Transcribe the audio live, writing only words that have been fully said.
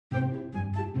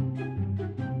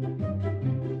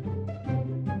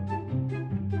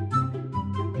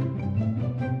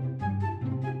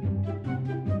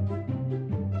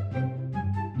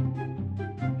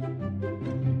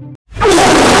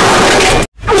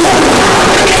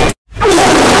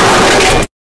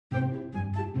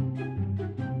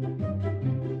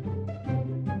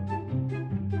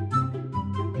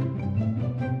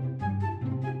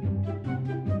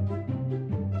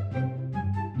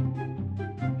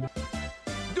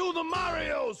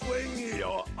Mario, swing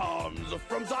your arms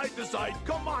from side to side.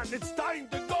 Come on, it's time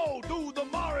to go. Do the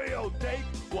Mario. Take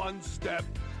one step,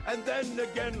 and then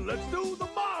again. Let's do the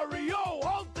Mario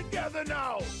all together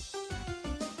now.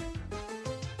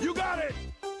 You got it.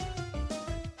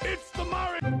 It's the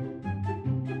Mario.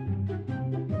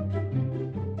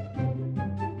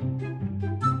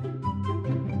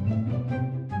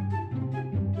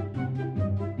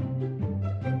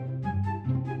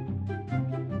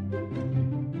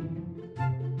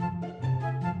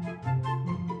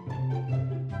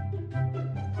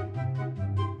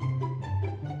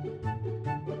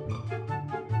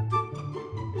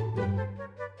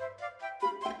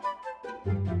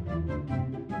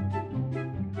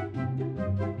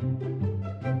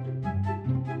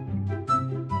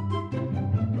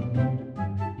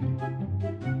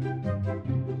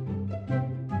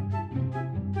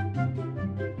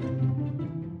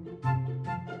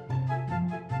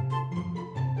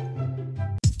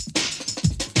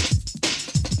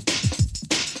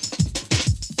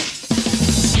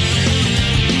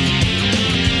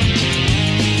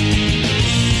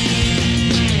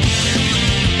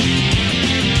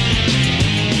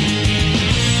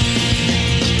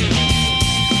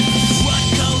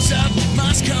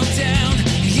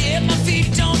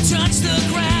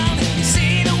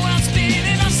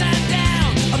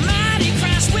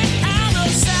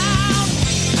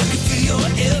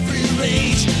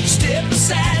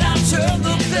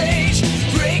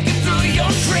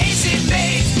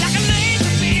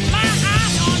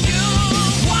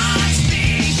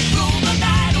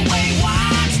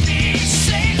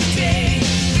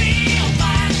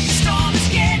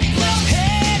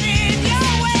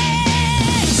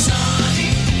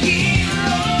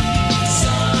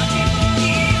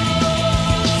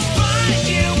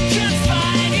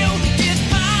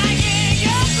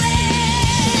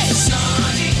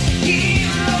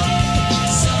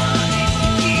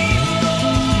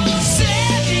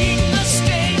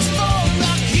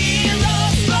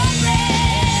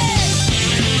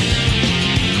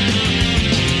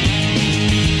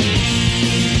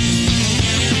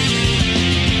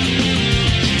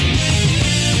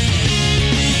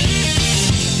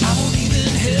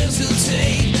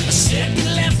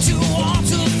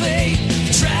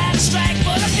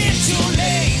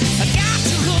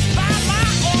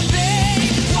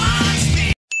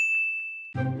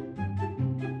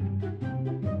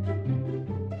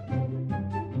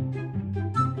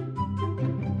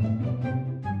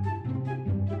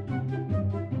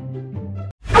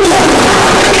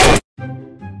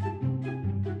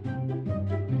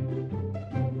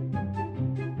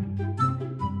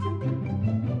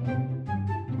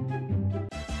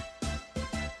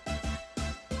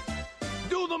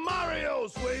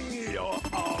 Swing your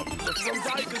arms from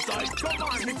side to side. Come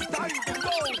on, it's time to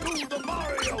go. Do the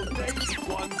Mario. Take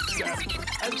one step,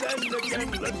 and then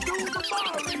again. Let's do the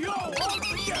Mario all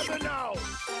together now.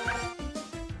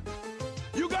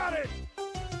 You got it.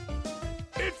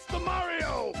 It's the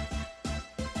Mario.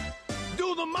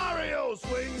 Do the Mario.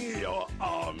 Swing your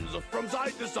arms from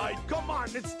side to side. Come on,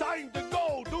 it's time to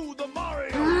go. Do the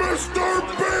Mario. Mr.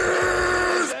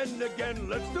 Beast! And then again,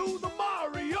 let's do the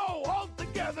Mario all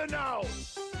together now.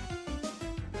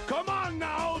 Come on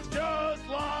now, just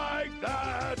like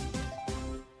that.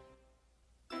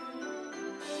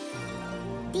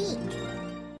 D.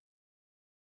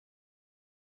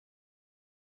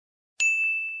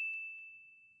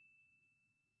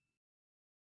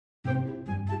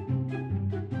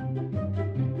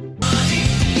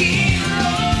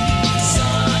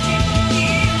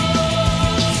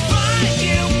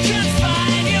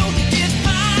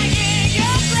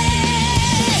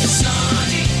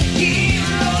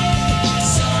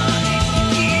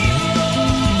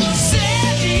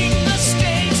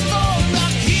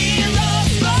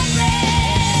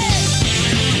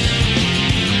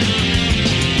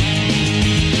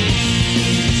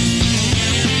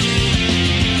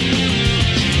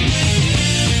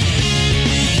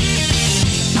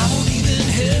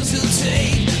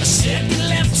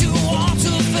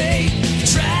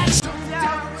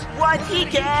 He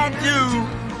can do.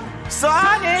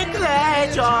 Sonic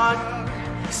Hedgehog.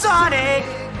 Sonic,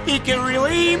 he can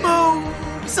really move.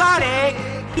 Sonic,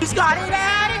 he's got an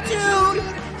attitude.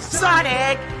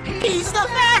 Sonic, he's the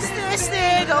fastest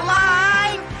thing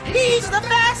alive. He's the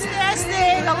fastest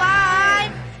thing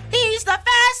alive. He's the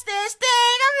fastest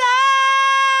thing alive.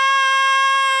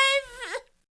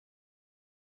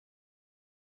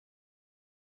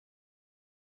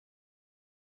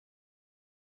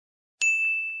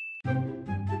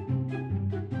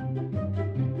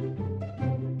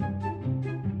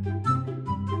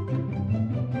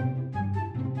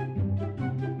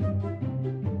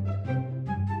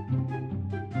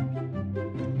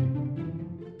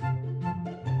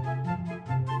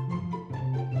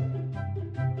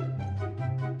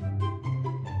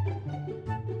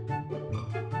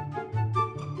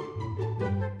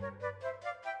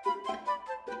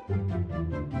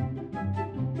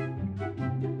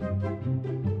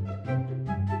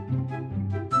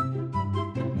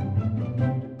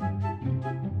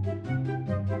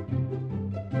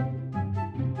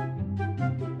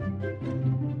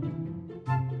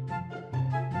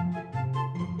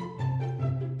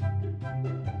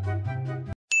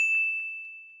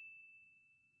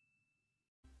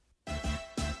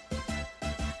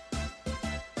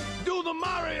 Do the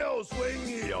Mario,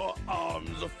 swing your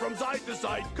arms from side to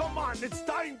side. Come on, it's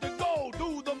time to go.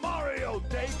 Do the Mario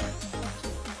take.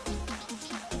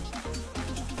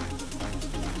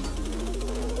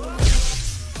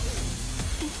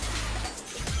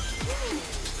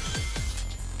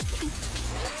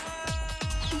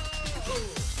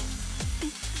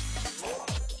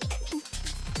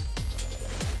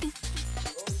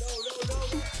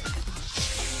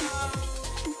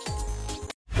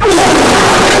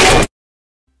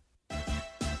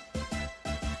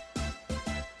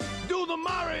 Do the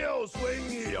Mario,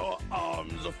 swing your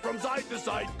arms from side to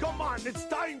side. Come on, it's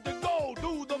time to go.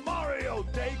 Do the Mario,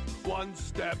 take one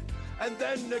step, and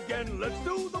then again, let's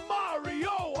do the Mario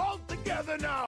all together now.